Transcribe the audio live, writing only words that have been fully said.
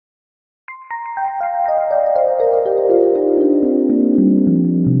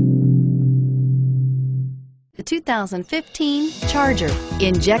2015 Charger.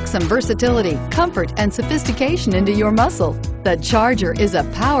 Inject some versatility, comfort, and sophistication into your muscle. The Charger is a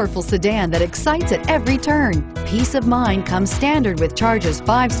powerful sedan that excites at every turn. Peace of mind comes standard with Charger's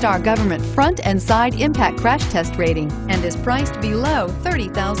 5-star government front and side impact crash test rating and is priced below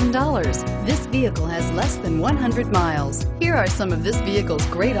 $30,000. This vehicle has less than 100 miles. Here are some of this vehicle's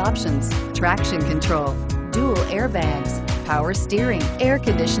great options: traction control, dual airbags, power steering, air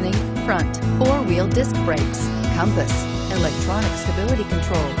conditioning, front, 4-wheel disc brakes, compass, electronic stability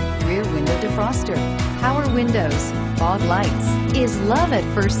control, rear window defroster, power windows, fog lights. Is love at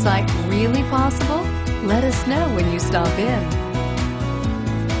first sight really possible? Let us know when you stop in.